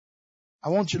I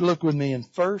want you to look with me in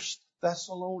 1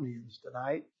 Thessalonians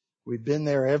tonight. We've been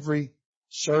there every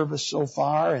service so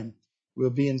far, and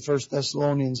we'll be in 1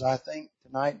 Thessalonians, I think,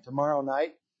 tonight and tomorrow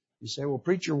night. You say, well,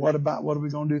 preacher, what are we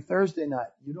going to do Thursday night?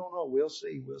 You don't know. We'll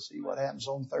see. We'll see what happens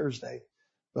on Thursday.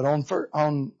 But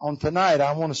on tonight,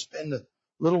 I want to spend a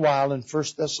little while in 1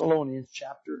 Thessalonians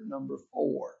chapter number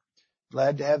 4.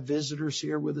 Glad to have visitors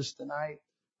here with us tonight.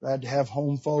 Glad to have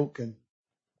home folk. And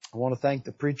I want to thank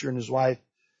the preacher and his wife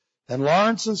and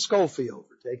Lawrence and Schofield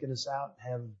for taking us out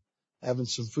and having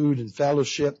some food and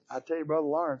fellowship. I tell you, Brother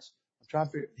Lawrence, I'm trying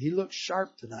to figure, he looks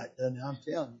sharp tonight, doesn't he? I'm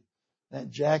telling you. That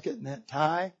jacket and that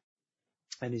tie.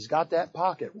 And he's got that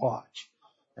pocket watch.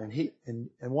 And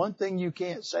one thing you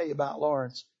can't say about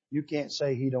Lawrence, you can't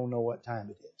say he don't know what time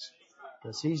it is.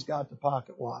 Because he's got the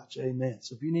pocket watch. Amen.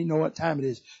 So if you need to know what time it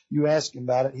is, you ask him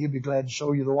about it. He'll be glad to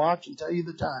show you the watch and tell you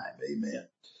the time. Amen.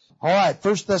 All right.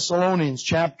 1 Thessalonians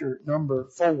chapter number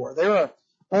 4. There are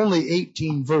only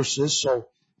 18 verses. So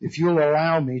if you'll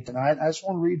allow me tonight, I just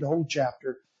want to read the whole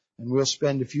chapter and we'll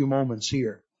spend a few moments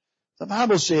here. The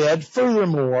Bible said,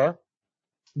 furthermore,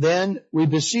 then we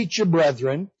beseech you,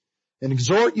 brethren, and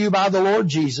exhort you by the Lord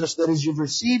Jesus, that as you've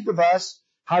received of us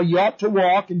how you ought to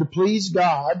walk and to please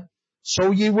God,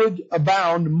 so ye would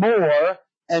abound more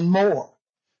and more.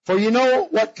 For you know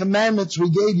what commandments we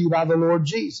gave you by the Lord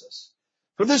Jesus.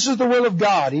 For this is the will of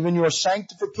God, even your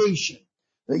sanctification,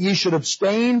 that ye should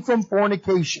abstain from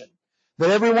fornication, that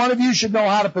every one of you should know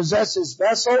how to possess his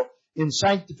vessel in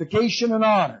sanctification and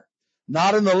honor,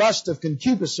 not in the lust of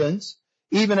concupiscence,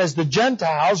 even as the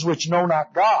Gentiles which know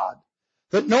not God,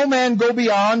 that no man go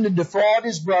beyond and defraud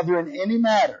his brother in any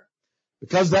matter,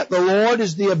 because that the Lord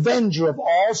is the avenger of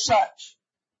all such,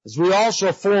 as we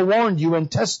also forewarned you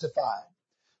and testified.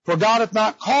 For God hath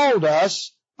not called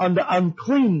us unto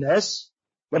uncleanness,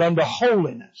 but unto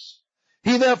holiness.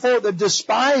 He therefore that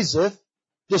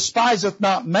despiseth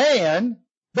not man,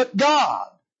 but God,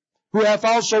 who hath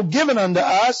also given unto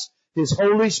us his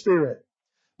Holy Spirit.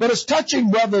 But as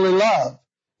touching brotherly love,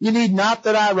 ye need not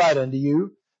that I write unto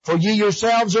you, for ye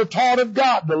yourselves are taught of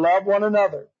God to love one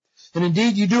another. And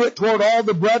indeed ye do it toward all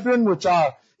the brethren which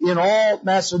are in all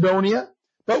Macedonia.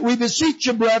 But we beseech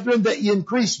you, brethren, that ye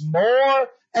increase more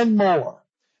and more,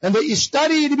 and that ye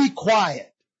study to be quiet,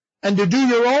 and to do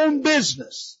your own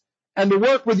business, and to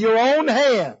work with your own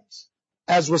hands,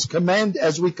 as we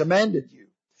commanded you,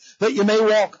 that ye may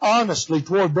walk honestly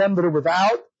toward them that are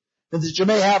without, and that you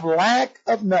may have lack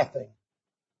of nothing.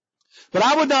 But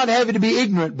I would not have you to be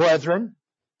ignorant, brethren,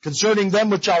 concerning them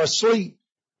which are asleep,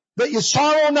 that ye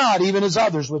sorrow not, even as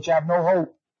others which have no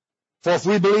hope. For if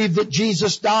we believe that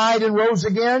Jesus died and rose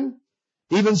again,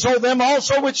 even so them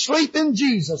also which sleep in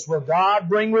Jesus will God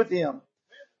bring with him.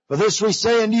 For this we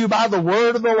say unto you by the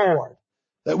word of the Lord,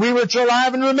 that we which are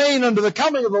alive and remain unto the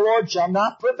coming of the Lord shall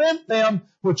not prevent them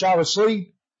which are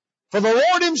asleep. For the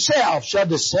Lord himself shall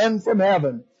descend from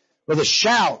heaven with a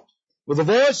shout, with the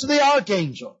voice of the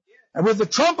archangel, and with the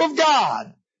trump of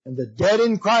God, and the dead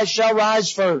in Christ shall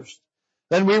rise first.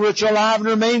 Then we which are alive and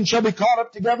remain shall be caught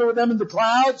up together with them in the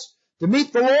clouds to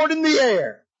meet the Lord in the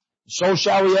air. So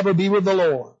shall we ever be with the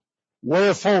Lord.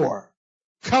 Wherefore,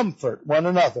 comfort one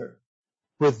another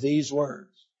with these words.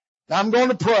 Now I'm going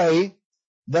to pray.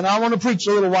 Then I want to preach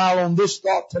a little while on this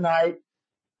thought tonight.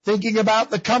 Thinking about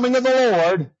the coming of the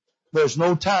Lord, there's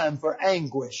no time for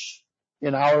anguish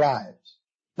in our lives.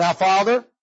 Now, Father,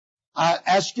 I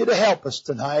ask you to help us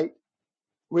tonight.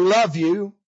 We love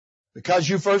you because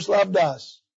you first loved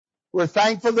us. We're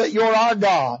thankful that you're our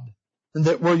God and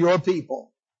that we're your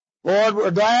people. Lord,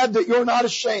 we're glad that you're not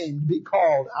ashamed to be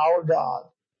called our God.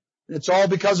 It's all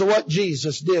because of what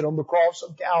Jesus did on the cross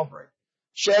of Calvary,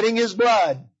 shedding his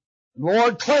blood,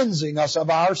 Lord, cleansing us of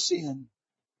our sin.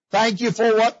 Thank you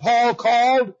for what Paul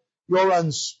called your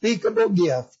unspeakable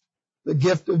gift, the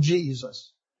gift of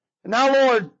Jesus. And now,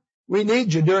 Lord, we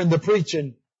need you during the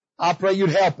preaching. I pray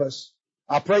you'd help us.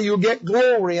 I pray you'll get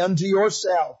glory unto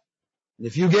yourself. And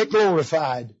if you get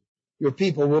glorified, your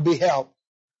people will be helped.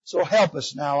 So help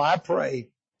us now, I pray,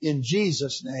 in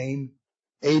Jesus' name.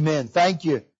 Amen. Thank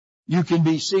you. You can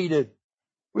be seated.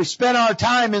 We spent our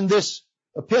time in this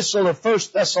epistle of 1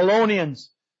 Thessalonians.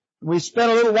 We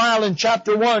spent a little while in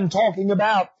chapter 1 talking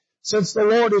about, since the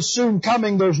Lord is soon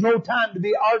coming, there's no time to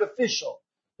be artificial.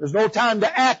 There's no time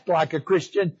to act like a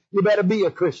Christian. You better be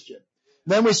a Christian.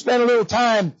 Then we spent a little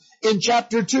time in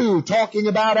chapter 2 talking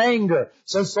about anger.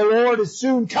 Since the Lord is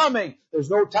soon coming, there's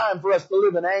no time for us to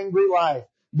live an angry life.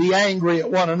 Be angry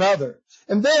at one another.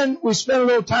 And then we spent a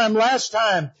little time last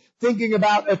time thinking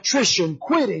about attrition,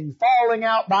 quitting, falling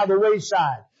out by the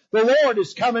wayside. The Lord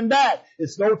is coming back,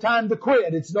 It's no time to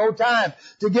quit. It's no time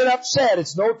to get upset.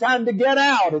 It's no time to get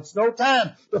out. It's no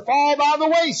time to fall by the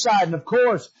wayside. And of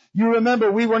course, you remember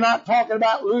we were not talking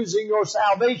about losing your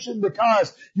salvation,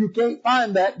 because you can't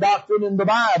find that doctrine in the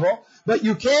Bible. But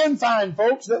you can find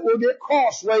folks that will get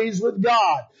crossways with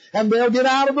God, and they'll get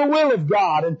out of the will of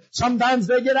God, and sometimes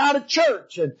they get out of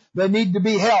church and they need to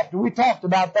be helped. And we talked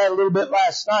about that a little bit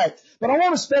last night. But I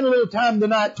want to spend a little time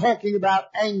tonight talking about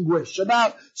anguish,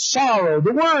 about sorrow.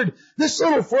 The word, this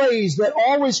little phrase that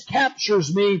always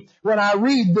captures me when I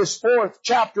read this 4th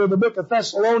chapter of the book of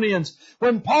Thessalonians,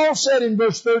 when Paul said in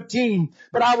verse 13,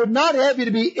 "But I would not have you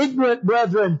to be ignorant,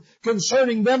 brethren,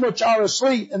 concerning them which are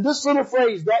asleep." And this little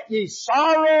phrase, "that ye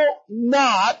sorrow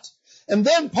not," and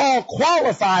then Paul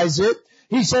qualifies it.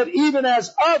 He said, "even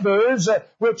as others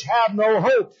which have no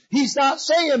hope." He's not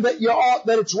saying that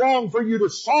that it's wrong for you to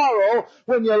sorrow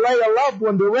when you lay a loved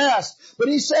one to rest. But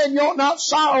he's saying you ought not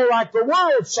sorrow like the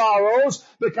world sorrows,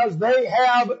 because they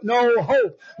have no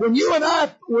hope. When you and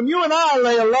I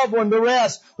lay a loved one to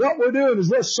rest, what we're doing is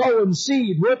we're sowing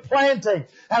seed, we're planting,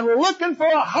 and we're looking for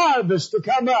a harvest to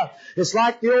come up. It's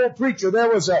like the old preacher.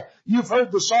 You've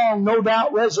heard the song, no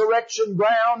doubt, Resurrection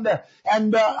Ground,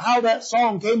 and how that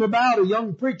song came about. A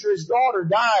young preacher, his daughter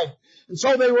died. And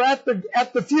so they were at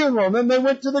the funeral, and then they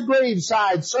went to the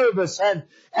graveside service,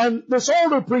 and this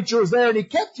older preacher was there, and he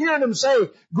kept hearing them say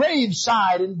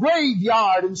graveside and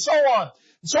graveyard and so on.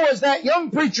 And so as that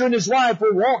young preacher and his wife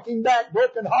were walking back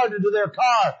broken-hearted to their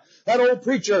car, that old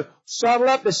preacher settled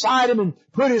up beside him and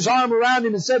put his arm around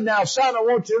him and said, "Now, son, I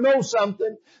want you to know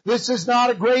something. This is not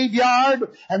a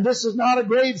graveyard, and this is not a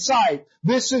gravesite.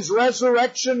 This is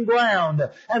resurrection ground.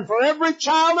 And for every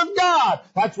child of God,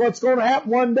 that's what's going to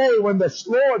happen one day when the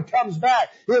Lord comes back.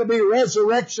 It'll be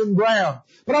resurrection ground."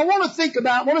 But I want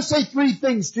to say 3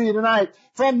 things to you tonight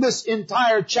from this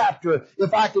entire chapter,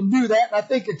 if I can do that, and I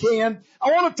think I can.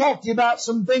 I want to talk to you about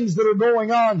some things that are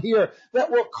going on here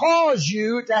that will cause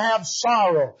you to have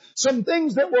sorrow. Some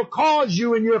things that will cause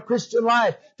you in your Christian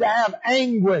life to have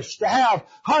anguish, to have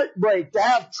heartbreak, to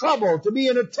have trouble, to be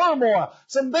in a turmoil.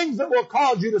 Some things that will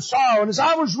cause you to sorrow. And as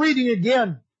I was reading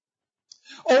again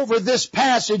over this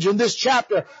passage in this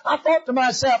chapter, I thought to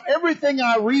myself, everything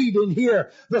I read in here,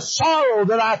 the sorrow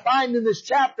that I find in this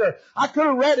chapter, I could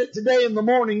have read it today in the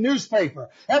morning newspaper.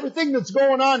 Everything that's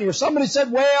going on here. Somebody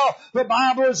said, well, the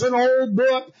Bible is an old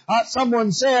book.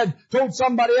 Someone told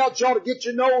somebody else, you ought to get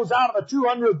your nose out of a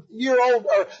 200-year-old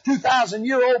or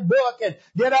 2,000-year-old book and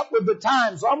get up with the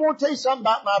times. So I'm going to tell you something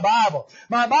about my Bible.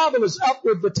 My Bible is up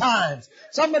with the times.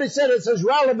 Somebody said it's as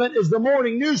relevant as the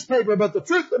morning newspaper, but the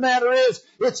truth of the matter is,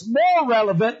 it's more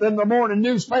relevant than the morning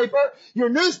newspaper. Your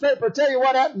newspaper tell you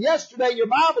what happened yesterday. Your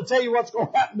Bible tell you what's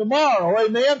going to happen tomorrow.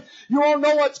 Amen. You want to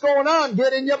know what's going on?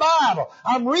 Get in your Bible.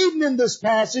 I'm reading in this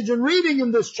passage and reading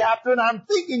in this chapter, and I'm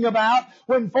thinking about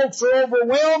when folks are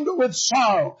overwhelmed with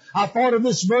sorrow. I thought of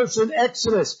this verse in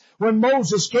Exodus. When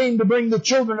Moses came to bring the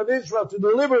children of Israel to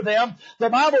deliver them,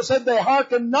 the Bible said they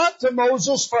hearkened not to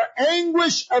Moses for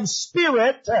anguish of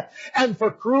spirit and for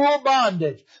cruel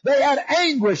bondage. They had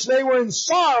anguish. They were in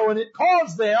sorrow, and it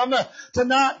caused them to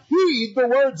not heed the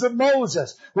words of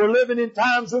Moses. We're living in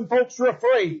times when folks are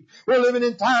afraid. We're living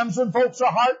in times when folks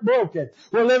are heartbroken.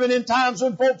 We're living in times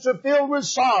when folks are filled with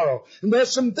sorrow. And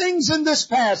there's some things in this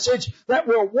passage that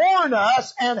will warn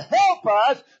us and help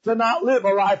us to not live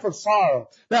a life of sorrow.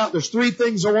 Now, there's 3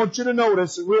 things I want you to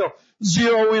notice, and we'll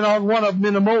zero in on one of them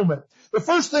in a moment. The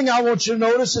first thing I want you to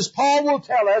notice is Paul will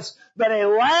tell us that a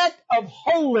lack of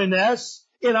holiness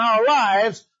in our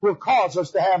lives will cause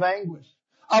us to have anguish.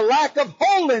 A lack of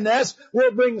holiness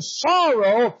will bring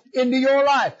sorrow into your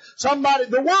life.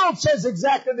 The world says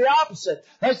exactly the opposite.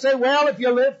 They say, well, if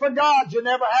you live for God, you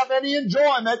never have any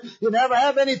enjoyment. You never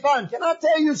have any fun. Can I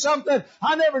tell you something?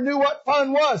 I never knew what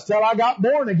fun was till I got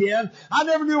born again. I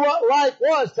never knew what life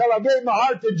was till I gave my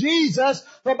heart to Jesus.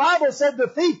 The Bible said the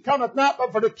thief cometh not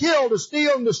but for to kill, to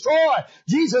steal, and destroy.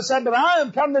 Jesus said, but I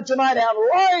am come that you might have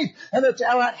life, and that you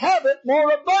might have it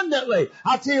more abundantly.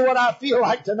 I'll tell you what I feel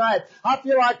like tonight. I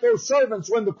feel like those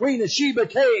servants when the Queen of Sheba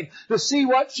came to see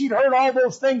what she'd heard all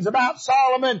those things about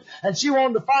Solomon, and she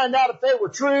wanted to find out if they were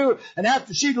true. And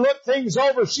after she'd looked things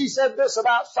over, she said this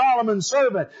about Solomon's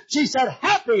servant. She said,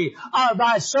 happy are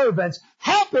thy servants.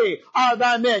 Happy are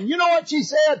thy men. You know what she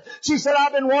said? She said,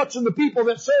 I've been watching the people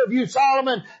that serve you,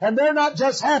 Solomon, and they're not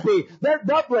just happy. They're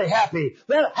doubly happy.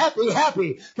 They're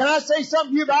happy. Can I say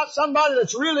something to you about somebody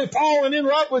that's really fallen in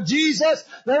love with Jesus?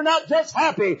 They're not just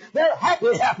happy. They're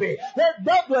happy. They're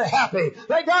doubly happy.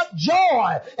 They got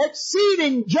joy,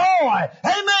 exceeding joy.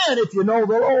 Amen, if you know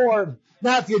the Lord.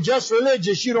 Now, if you're just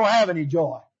religious, you don't have any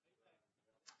joy.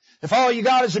 If all you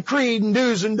got is a creed and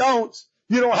do's and don'ts,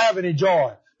 you don't have any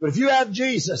joy. But if you have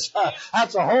Jesus,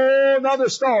 that's a whole other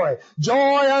story.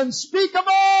 Joy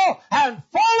unspeakable and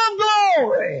full of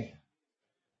glory.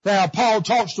 Now, Paul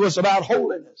talks to us about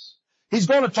holiness. He's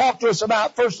going to talk to us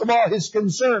about, first of all, his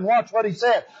concern. Watch what he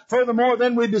said. Furthermore,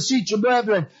 then we beseech you,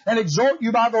 brethren, and exhort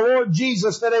you by the Lord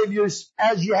Jesus, that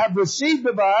as you have received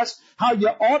of us, how you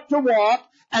ought to walk,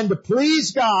 and to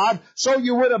please God, so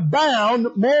you would abound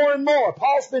more and more.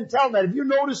 Paul's been telling that. Have you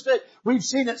noticed it? We've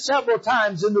seen it several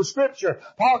times in the Scripture.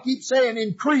 Paul keeps saying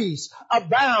increase,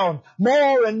 abound,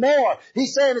 more and more.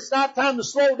 He's saying it's not time to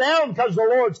slow down because the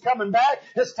Lord's coming back.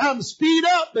 It's time to speed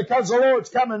up because the Lord's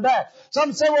coming back.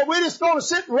 Some say, well, we're just going to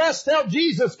sit and rest till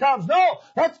Jesus comes. No,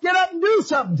 let's get up and do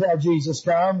something till Jesus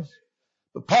comes.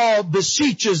 But Paul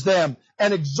beseeches them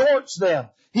and exhorts them.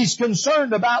 He's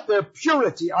concerned about their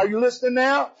purity. Are you listening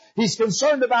now? He's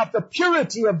concerned about the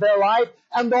purity of their life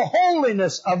and the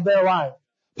holiness of their life.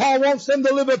 Paul wants them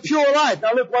to live a pure life.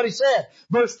 Now look what he said.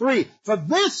 Verse 3. For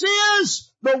this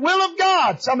is the will of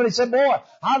God. Somebody said, boy,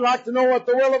 I'd like to know what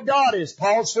the will of God is.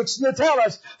 Paul's fixing to tell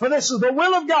us. For this is the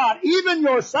will of God, even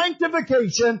your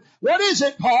sanctification. What is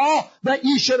it, Paul? That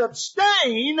ye should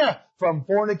abstain from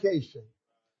fornication.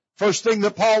 First thing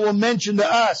that Paul will mention to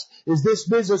us is this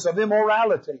business of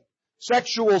immorality,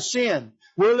 sexual sin.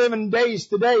 We're living days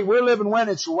today. We're living when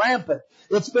it's rampant.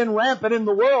 It's been rampant in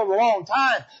the world a long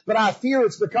time, but I fear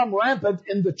it's become rampant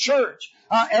in the church.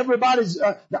 Not everybody,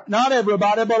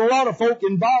 but a lot of folk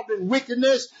involved in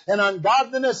wickedness and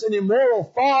ungodliness and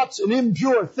immoral thoughts and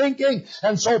impure thinking.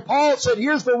 And so Paul said,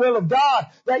 here's the will of God,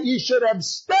 that ye should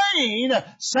abstain,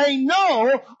 say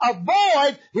no,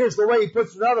 avoid, here's the way he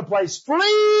puts it another place,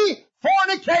 flee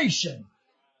fornication.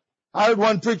 I heard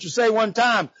one preacher say one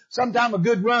time, sometime a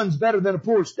good run's better than a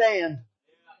poor stand.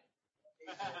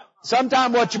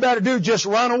 Sometime what you better do, just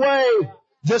run away.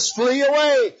 Just flee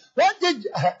away. What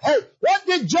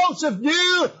did Joseph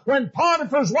do when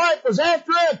Potiphar's wife was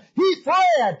after him? He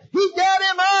fled. He got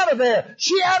him out of there.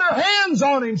 She had her hands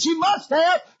on him. She must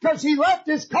have, because he left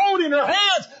his coat in her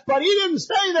hands. But he didn't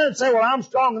stay there and say, well, I'm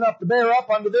strong enough to bear up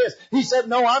under this. He said,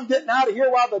 no, I'm getting out of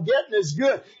here while the getting is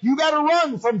good. You better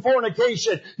run from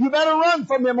fornication. You better run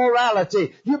from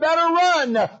immorality. You better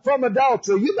run from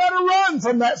adultery. You better run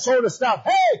from that sort of stuff.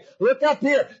 Hey, look up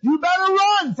here. You better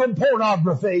run from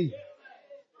pornography.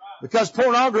 Because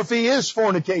pornography is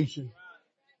fornication.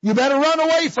 You better run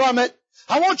away from it.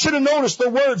 I want you to notice the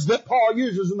words that Paul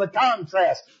uses in the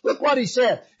contrast. Look what he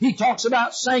said. He talks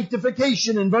about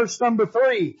sanctification in verse number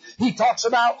 3. He talks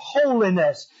about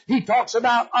holiness. He talks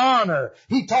about honor.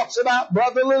 He talks about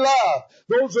brotherly love.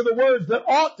 Those are the words that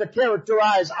ought to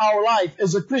characterize our life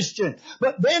as a Christian.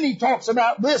 But then he talks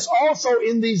about this also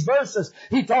in these verses.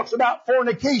 He talks about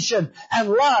fornication and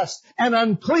lust and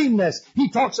uncleanness. He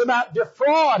talks about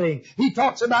defrauding. He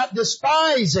talks about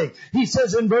despising. He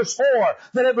says in verse 4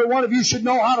 that every one of you should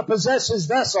know how to possess his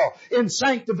vessel in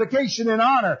sanctification and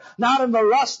honor, not in the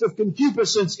lust of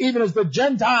concupiscence, even as the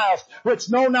Gentiles which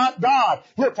know not God.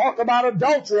 He'll talk about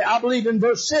adultery, I believe in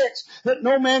verse 6, that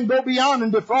no man go beyond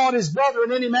and defraud his brother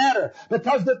in any matter,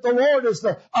 because that the Lord is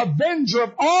the avenger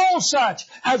of all such,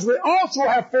 as we also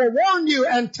have forewarned you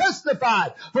and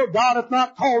testified. For God hath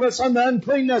not called us unto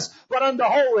uncleanness, but unto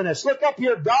holiness. Look up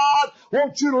here. God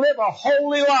wants you to live a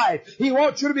holy life. He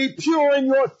wants you to be pure in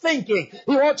your thinking.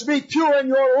 He wants you to be pure in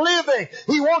your living.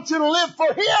 He wants you to live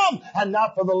for Him and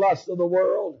not for the lust of the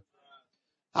world.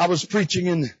 I was preaching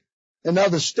in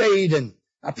another state, and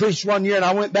I preached one year, and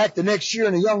I went back the next year,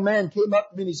 and a young man came up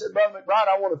to me and he said, Brother McBride,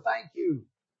 I want to thank you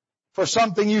for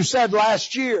something you said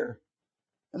last year.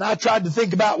 And I tried to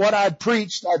think about what I'd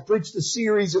preached. I preached a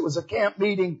series. It was a camp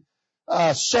meeting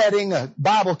setting, a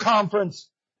Bible conference.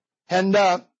 And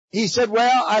he said,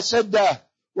 well, I said,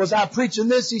 was I preaching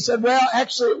this? He said, well,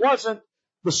 actually it wasn't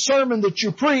the sermon that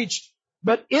you preached,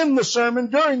 but in the sermon,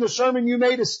 during the sermon, you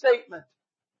made a statement.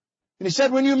 And he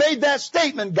said, when you made that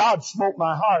statement, God smote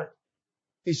my heart.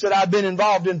 He said, I've been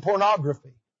involved in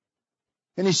pornography.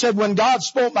 And he said, when God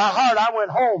smote my heart, I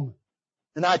went home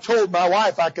and I told my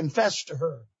wife, I confessed to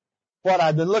her what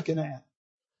I'd been looking at.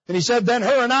 And he said, then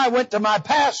her and I went to my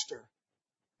pastor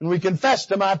and we confessed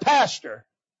to my pastor.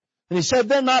 And he said,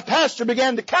 then my pastor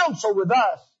began to counsel with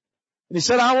us. And he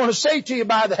said, I want to say to you,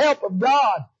 by the help of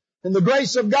God and the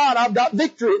grace of God, I've got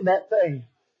victory in that thing.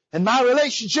 And my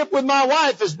relationship with my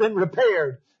wife has been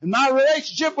repaired. And my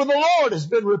relationship with the Lord has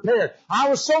been repaired. I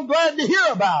was so glad to hear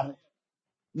about it.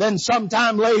 Then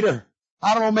sometime later,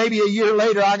 I don't know, maybe a year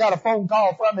later, I got a phone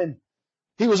call from him.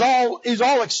 He was all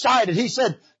excited. He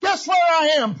said, guess where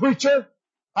I am, preacher?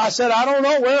 I said, I don't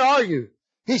know. Where are you?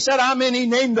 He said, he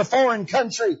named a foreign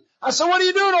country. I said, what are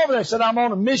you doing over there? He said, I'm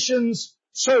on a missions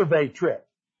survey trip.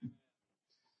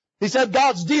 He said,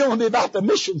 God's dealing with me about the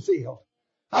mission field.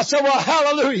 I said, well,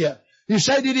 hallelujah. You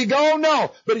say, did he go?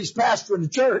 No, but he's pastoring the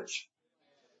church.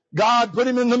 God put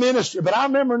him in the ministry. But I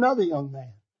remember another young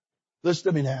man.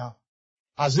 Listen to me now.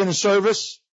 I was in a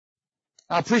service.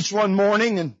 I preached one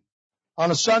morning and on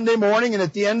a Sunday morning, and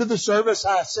at the end of the service,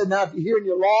 I said, now if you're here and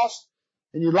you're lost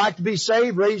and you'd like to be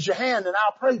saved, raise your hand and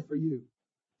I'll pray for you.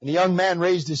 And the young man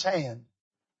raised his hand.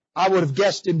 I would have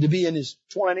guessed him to be in his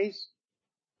 20s.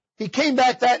 He came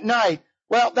back that night.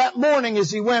 Well, that morning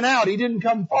as he went out, he didn't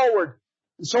come forward.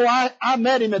 And so I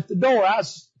met him at the door. I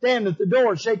was standing at the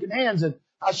door shaking hands, and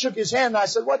I shook his hand and I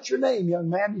said, what's your name, young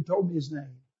man? He told me his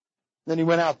name. Then he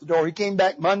went out the door. He came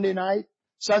back Monday night,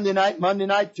 Sunday night, Monday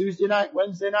night, Tuesday night,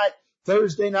 Wednesday night,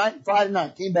 Thursday night, and Friday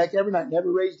night. Came back every night,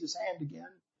 never raised his hand again.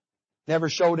 Never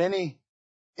showed any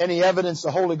evidence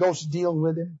the Holy Ghost is dealing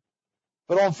with him.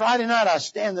 But on Friday night, I was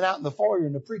standing out in the foyer,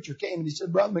 and the preacher came and he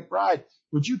said, Brother McBride,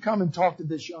 would you come and talk to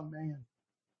this young man?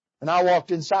 And I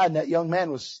walked inside, and that young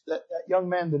man that young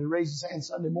man that had raised his hand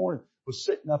Sunday morning was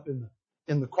sitting up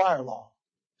in the choir loft.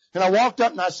 And I walked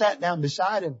up and I sat down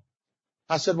beside him.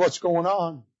 I said, what's going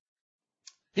on?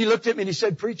 He looked at me and he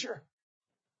said, Preacher,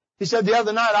 he said, the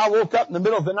other night I woke up in the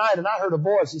middle of the night and I heard a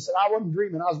voice. He said, I wasn't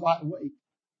dreaming. I was wide awake.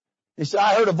 He said,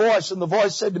 I heard a voice, and the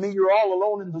voice said to me, you're all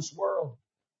alone in this world,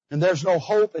 and there's no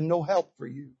hope and no help for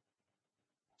you.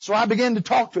 So I began to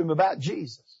talk to him about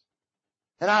Jesus.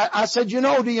 And I said, do you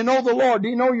know the Lord? Do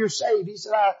you know you're saved? He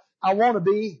said, I want to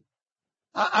be.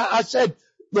 I said,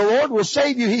 the Lord will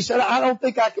save you. He said, I don't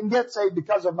think I can get saved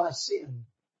because of my sin.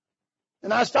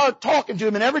 And I started talking to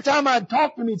him, and every time I'd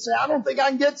talk to him, he'd say, I don't think I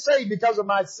can get saved because of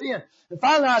my sin. And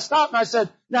finally I stopped and I said,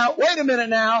 now, wait a minute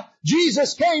now.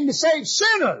 Jesus came to save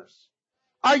sinners.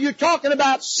 Are you talking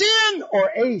about sin or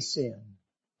a sin?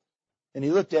 And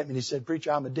he looked at me and he said,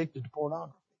 Preacher, I'm addicted to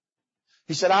pornography.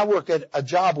 He said, I work at a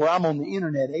job where I'm on the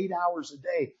internet 8 hours a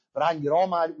day, but I can get all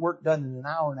my work done in an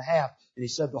hour and a half. And he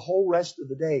said, the whole rest of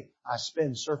the day I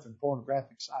spend surfing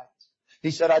pornographic sites. He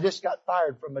said, I just got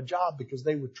fired from a job because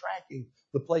they were tracking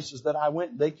the places that I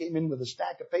went. They came in with a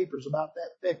stack of papers about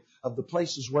that thick of the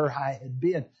places where I had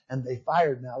been, and they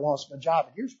fired me. I lost my job.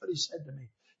 And here's what he said to me.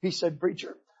 He said,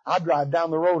 Preacher, I drive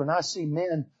down the road and I see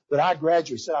men that I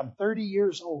graduated. He said, I'm 30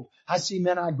 years old. I see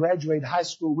men I graduated high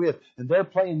school with, and they're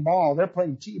playing ball. They're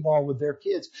playing t-ball with their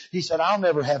kids. He said, I'll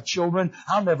never have children.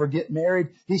 I'll never get married.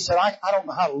 He said, I don't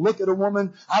know how to look at a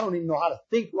woman. I don't even know how to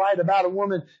think right about a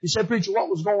woman. He said, Preacher, what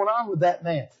was going on with that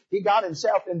man? He got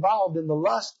himself involved in the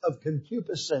lust of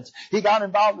concupiscence. He got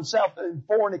involved himself in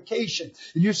fornication.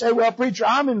 And you say, well, Preacher,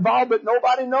 I'm involved, but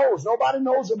nobody knows. Nobody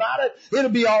knows about it.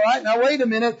 It'll be all right. Now, wait a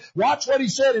minute. Watch what he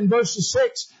said in verses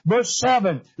 6, verse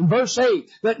 7, and verse 8.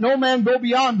 That no man go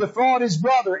beyond defraud his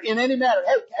brother in any matter.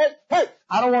 Hey.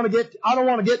 I don't want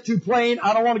to get too plain.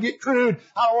 I don't want to get crude.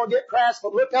 I don't want to get crass,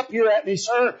 but look up here at me,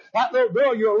 sir. That little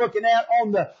girl you're looking at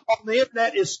on the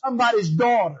internet is somebody's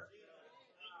daughter.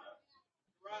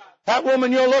 That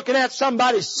woman you're looking at,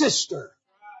 somebody's sister.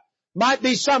 Might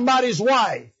be somebody's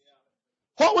wife.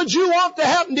 What would you want to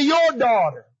happen to your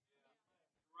daughter?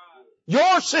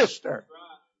 Your sister?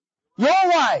 Your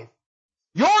wife?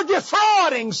 You're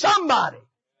defrauding somebody.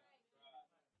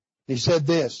 He said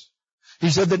this. He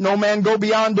said that no man go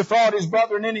beyond defraud his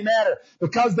brother in any matter.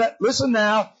 Because listen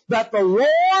now, that the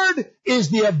Lord is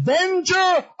the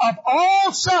avenger of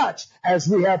all such, as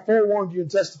we have forewarned you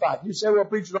and testified. You say, well,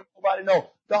 preacher, don't nobody know.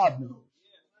 God knows.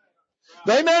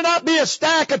 They may not be a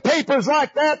stack of papers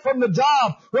like that from the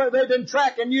job where they've been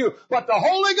tracking you, but the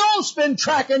Holy Ghost's been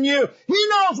tracking you. He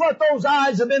knows what those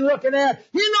eyes have been looking at.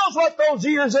 He knows what those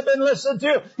ears have been listening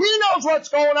to. He knows what's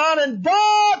going on, and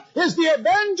God is the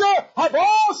avenger of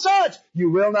all such. You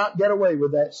will not get away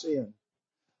with that sin.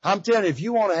 I'm telling you, if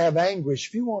you want to have anguish,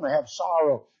 if you want to have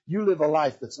sorrow, you live a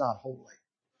life that's not holy.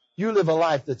 You live a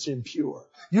life that's impure.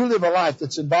 You live a life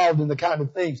that's involved in the kind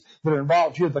of things that are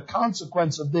involved here. The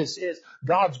consequence of this is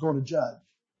God's going to judge.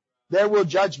 There will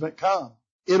judgment come.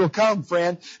 It'll come,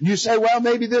 friend. You say, well,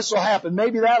 maybe this will happen.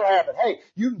 Maybe that'll happen. Hey,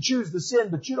 you can choose the sin,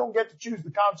 but you don't get to choose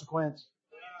the consequence.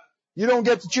 You don't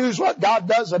get to choose what God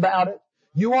does about it.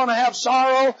 You want to have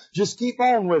sorrow? Just keep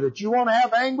on with it. You want to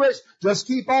have anguish? Just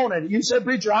keep on it. You said,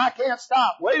 preacher, I can't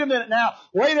stop. Wait a minute now.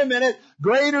 Wait a minute.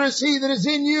 Greater is He that is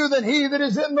in you than he that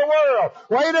is in the world.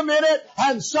 Wait a minute.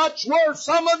 And such were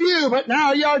some of you, but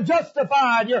now you are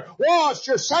justified. You're washed.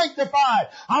 You're sanctified.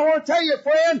 I want to tell you,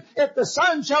 friend, if the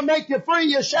Son shall make you free,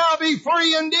 you shall be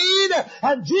free indeed.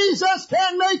 And Jesus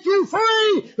can make you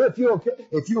free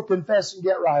if you'll confess and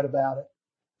get right about it.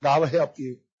 God will help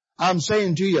you. I'm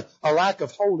saying to you, a lack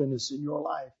of holiness in your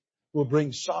life will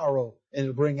bring sorrow and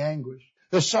it'll bring anguish.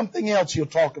 There's something else he'll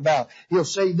talk about. He'll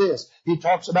say this. He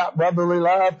talks about brotherly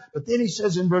love, but then he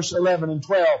says in verse 11 and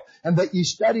 12, and that ye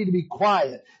study to be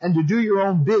quiet and to do your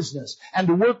own business and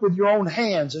to work with your own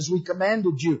hands as we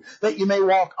commanded you, that you may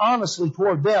walk honestly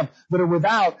toward them that are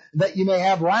without, that you may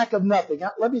have lack of nothing.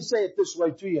 Now, let me say it this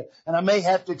way to you, and I may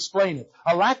have to explain it.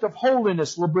 A lack of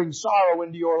holiness will bring sorrow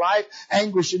into your life,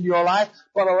 anguish into your life,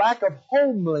 but a lack of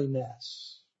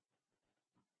homeliness.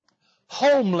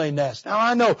 Homeliness. Now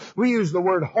I know we use the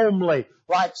word homely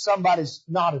like somebody's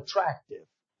not attractive.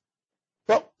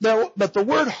 But the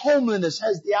word homeliness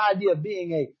has the idea of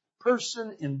being a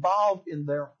person involved in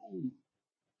their home.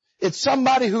 It's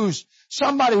somebody whose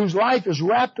life is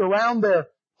wrapped around their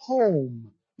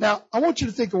home. Now, I want you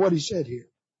to think of what he said here.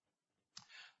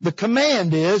 The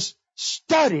command is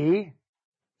study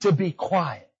to be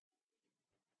quiet.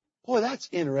 Boy, that's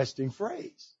an interesting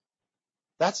phrase.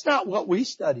 That's not what we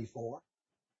study for.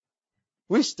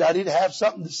 We study to have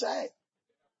something to say.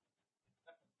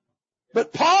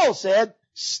 But Paul said,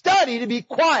 study to be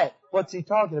quiet. What's he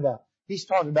talking about? He's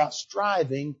talking about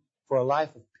striving for a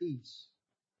life of peace.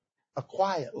 A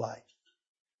quiet life.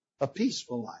 A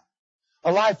peaceful life.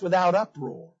 A life without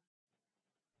uproar.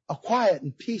 A quiet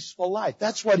and peaceful life.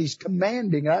 That's what he's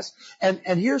commanding us. And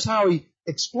here's how he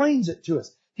explains it to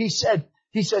us. He says,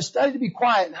 study to be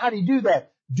quiet. And how do you do that?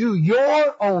 Do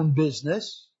your own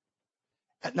business.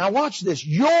 Now watch this.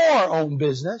 Your own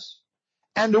business.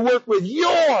 And to work with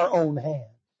your own hands.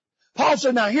 Paul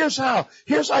said, now here's how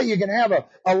you can have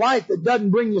a life that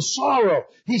doesn't bring you sorrow.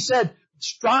 He said,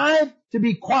 strive to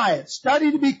be quiet.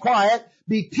 Study to be quiet.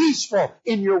 Be peaceful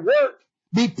in your work.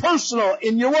 Be personal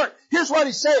in your work. Here's what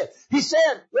he said. He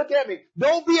said, look at me.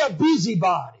 Don't be a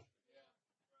busybody.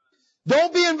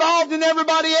 Don't be involved in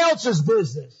everybody else's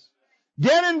business.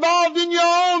 Get involved in your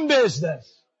own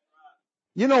business.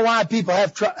 You know why people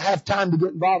have time to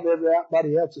get involved in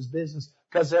everybody else's business?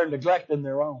 Because they're neglecting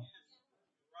their own.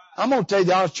 I'm going to tell you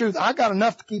the honest truth. I got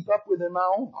enough to keep up with in my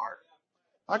own heart.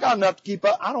 I got enough to keep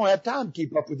up. I don't have time to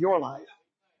keep up with your life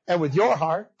and with your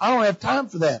heart. I don't have time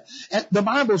for that. And the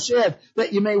Bible said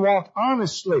that you may walk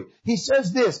honestly. He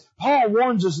says this. Paul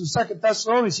warns us in 2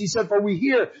 Thessalonians. He said, for we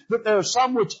hear that there are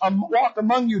some which walk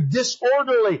among you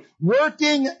disorderly,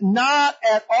 working not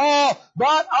at all,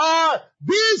 but are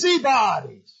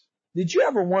busybodies. Did you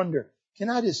ever wonder, can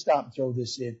I just stop and throw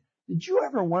this in? Did you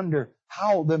ever wonder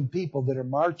how them people that are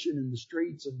marching in the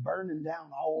streets and burning down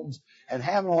homes and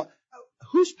having all,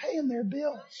 who's paying their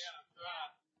bills?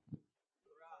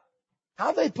 How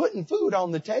are they putting food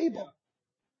on the table?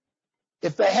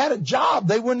 If they had a job,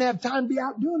 they wouldn't have time to be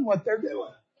out doing what they're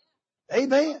doing.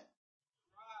 Amen.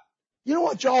 You know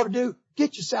what you ought to do?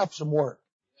 Get yourself some work.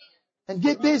 And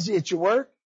get busy at your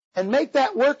work. And make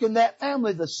that work and that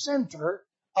family the center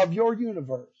of your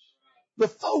universe. The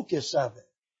focus of it.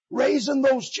 Raising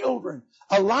those children.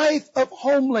 A life of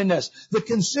homeliness. The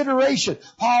consideration.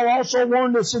 Paul also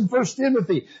warned us in 1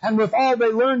 Timothy. And with all they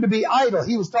learn to be idle.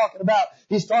 He's talking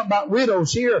about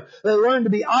widows here. They learn to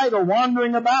be idle,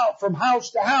 wandering about from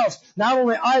house to house. Not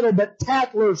only idle, but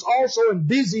tattlers also, and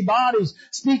busybodies,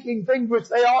 speaking things which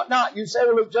they ought not. You say,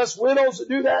 well, it's just widows that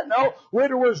do that? No,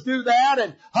 widowers do that,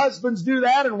 and husbands do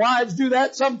that, and wives do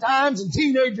that sometimes, and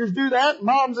teenagers do that, and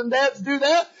moms and dads do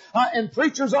that, and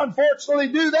preachers unfortunately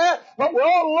do that. But we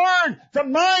ought to learn to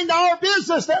mind our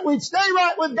business, that we'd stay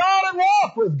right with God and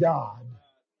walk with God.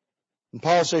 And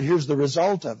Paul said, here's the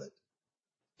result of it.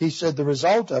 He said the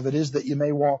result of it is that you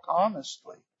may walk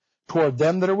honestly toward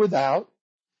them that are without,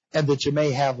 and that you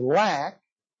may have lack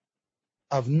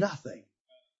of nothing.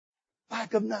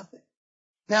 Lack of nothing.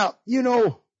 Now, you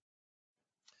know,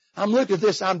 I'm looking at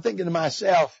this, I'm thinking to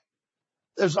myself,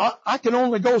 I can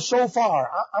only go so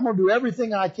far. I'm going to do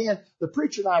everything I can. The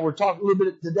preacher and I were talking a little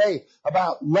bit today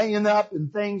about laying up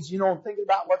and things, you know, thinking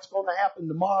about what's going to happen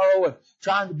tomorrow and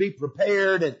trying to be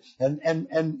prepared.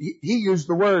 And he used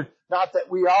the word, not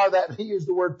that we are that, he used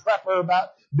the word prepper, about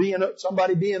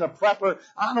somebody being a prepper.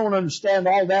 I don't understand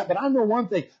all that, but I know one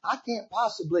thing. I can't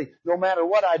possibly, no matter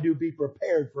what I do, be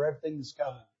prepared for everything that's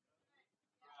coming.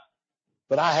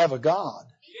 But I have a God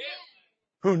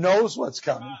who knows what's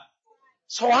coming.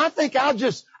 So I think I'll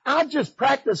just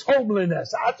practice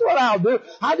homeliness. That's what I'll do.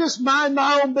 I just mind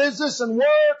my own business and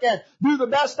work and do the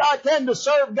best I can to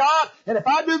serve God. And if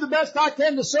I do the best I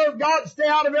can to serve God and stay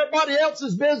out of everybody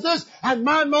else's business and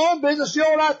mind my own business, you know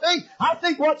what I think? I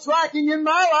think what's lacking in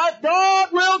my life,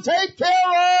 God will take care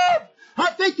of.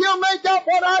 I think He'll make up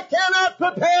what I cannot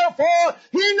prepare for.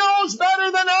 He knows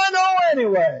better than I know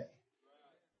anyway.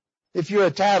 If you're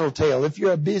a tattletale, if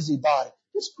you're a busybody,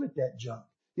 just quit that junk.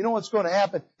 You know what's going to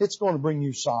happen? It's going to bring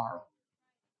you sorrow.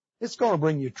 It's going to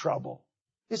bring you trouble.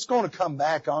 It's going to come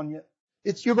back on you.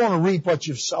 You're going to reap what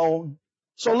you've sown.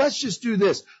 So let's just do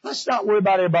this. Let's not worry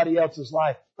about everybody else's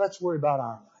life. Let's worry about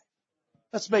our life.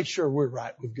 Let's make sure we're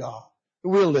right with God.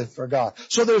 We'll live for God.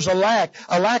 So there's a lack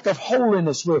of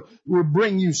holiness will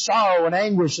bring you sorrow and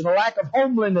anguish, and a lack of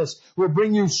homeliness will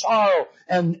bring you sorrow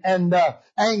and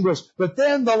anguish. But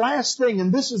then the last thing,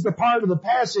 and this is the part of the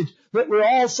passage that we're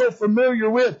all so familiar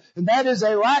with, and that is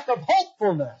a lack of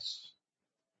hopefulness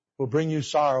will bring you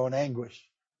sorrow and anguish.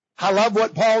 I love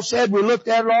what Paul said. We looked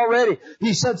at it already.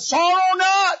 He said, sorrow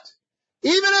not,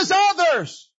 even as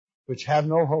others which have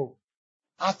no hope.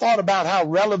 I thought about how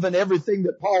relevant everything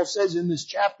that Paul says in this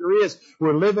chapter is.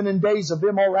 We're living in days of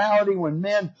immorality when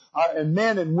men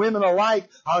and women alike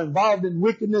are involved in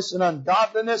wickedness and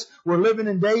ungodliness. We're living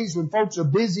in days when folks are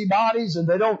busybodies and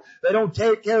they don't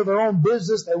take care of their own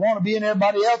business. They want to be in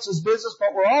everybody else's business.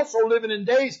 But we're also living in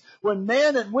days when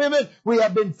men and women, we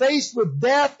have been faced with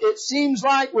death. It seems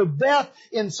like with death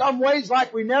in some ways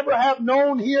like we never have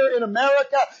known here in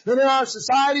America and in our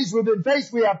societies. We've been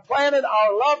faced. We have planted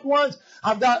our loved ones.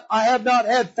 I have not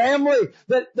had family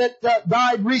that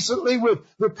died recently with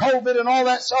COVID and all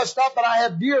that sort of stuff, but I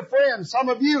have dear friends. Some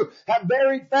of you have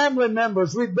buried family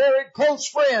members. We've buried close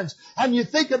friends. And you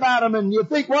think about them and you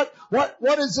think,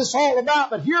 what is this all about?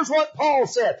 But here's what Paul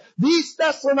said. These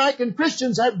Thessalonican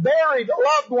Christians had buried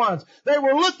loved ones. They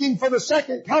were looking for the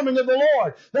second coming of the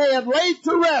Lord. They had laid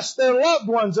to rest their loved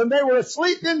ones and they were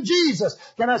asleep in Jesus.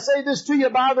 Can I say this to you,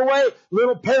 by the way?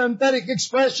 Little parenthetic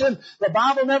expression. The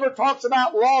Bible never talks about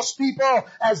lost people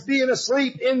as being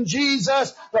asleep in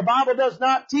Jesus. The Bible does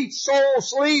not teach soul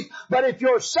sleep, but if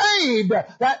you're saved,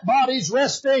 that body's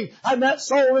resting and that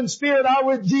soul and spirit are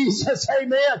with Jesus.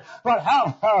 Amen. But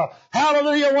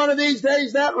hallelujah, one of these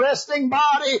days that resting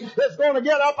body is going to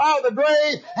get up out of the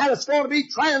grave and it's going to be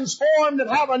transformed and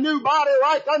have a new body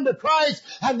like unto Christ,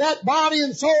 and that body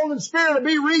and soul and spirit will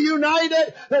be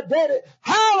reunited.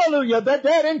 Hallelujah, the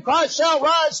dead in Christ shall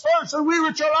rise first, and we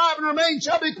which are alive and remain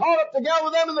shall be caught up together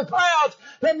with them in the clouds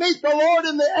to meet the Lord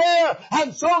in the air,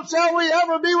 and so shall we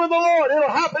ever be with the Lord. It'll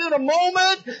happen in a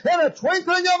moment, in a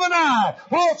twinkling of an eye.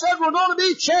 Paul said we're going to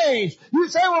be changed. You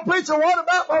say, well, preacher, what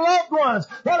about my loved ones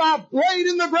that I've laid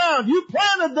in the ground? You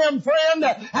planted them, friend,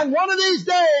 and one of these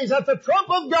days at the trump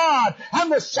of God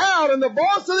and the shout and the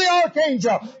voice of the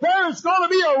archangel, there's going to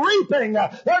be a reaping.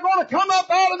 They're going to come up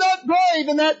out of that grave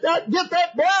and get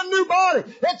that brand new body.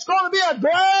 It's going to be a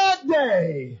glad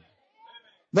day.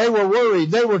 They were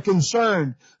worried. They were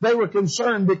concerned. They were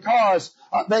concerned because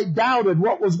they doubted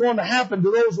what was going to happen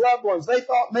to those loved ones. They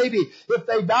thought maybe if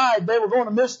they died, they were going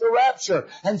to miss the rapture.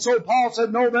 And so Paul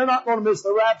said, no, they're not going to miss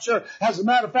the rapture. As a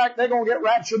matter of fact, they're going to get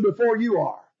raptured before you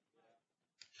are.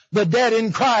 The dead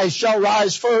in Christ shall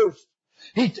rise first.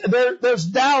 There's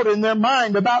doubt in their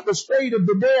mind about the state of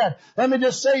the dead. Let me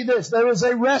just say this. There is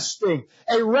a resting,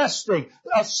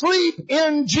 sleep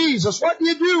in Jesus. What do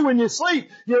you do when you sleep?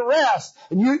 You rest.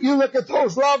 And you look at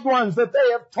those loved ones that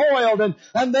they have toiled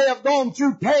and they have gone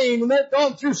through pain and they've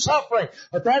gone through suffering.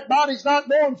 But that body's not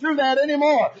going through that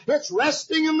anymore. It's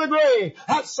resting in the grave.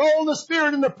 That soul and the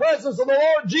spirit in the presence of the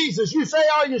Lord Jesus. You say,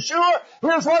 are you sure?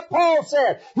 Here's what Paul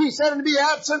said. He said to be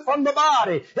absent from the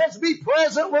body is to be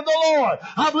present with the Lord.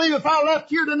 I believe if I left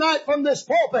here tonight from this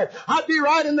pulpit, I'd be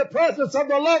right in the presence of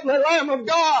the lovely Lamb of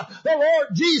God, the Lord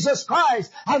Jesus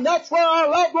Christ. And that's where our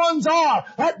loved ones are.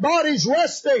 That body's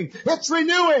resting. It's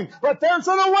renewing. But there's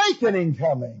an awakening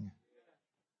coming.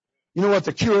 You know what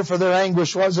the cure for their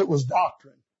anguish was? It was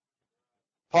doctrine.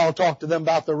 Paul talked to them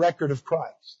about the record of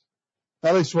Christ.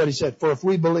 Now listen to what he said. For if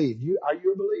we believe, are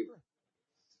you a believer?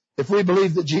 If we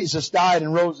believe that Jesus died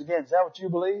and rose again, is that what you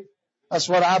believe? That's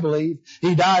what I believe.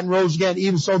 He died and rose again.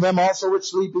 Even so them also which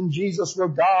sleep in Jesus will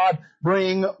God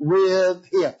bring with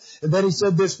him. And then he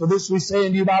said this, for this we say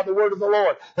unto you by the word of the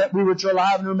Lord, that we which are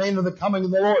alive and remain of the coming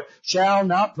of the Lord shall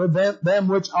not prevent them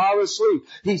which are asleep.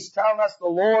 He's telling us the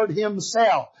Lord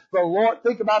himself. The Lord,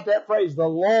 think about that phrase, the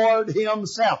Lord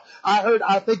himself.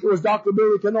 I think it was Dr.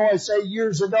 Billy Canoy say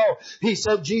years ago, he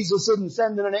said Jesus isn't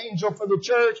sending an angel for the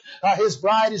church. His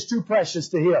bride is too precious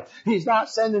to him. He's not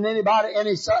sending anybody,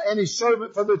 any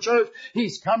servant for the church.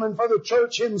 He's coming for the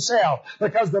church himself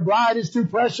because the bride is too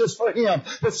precious for him.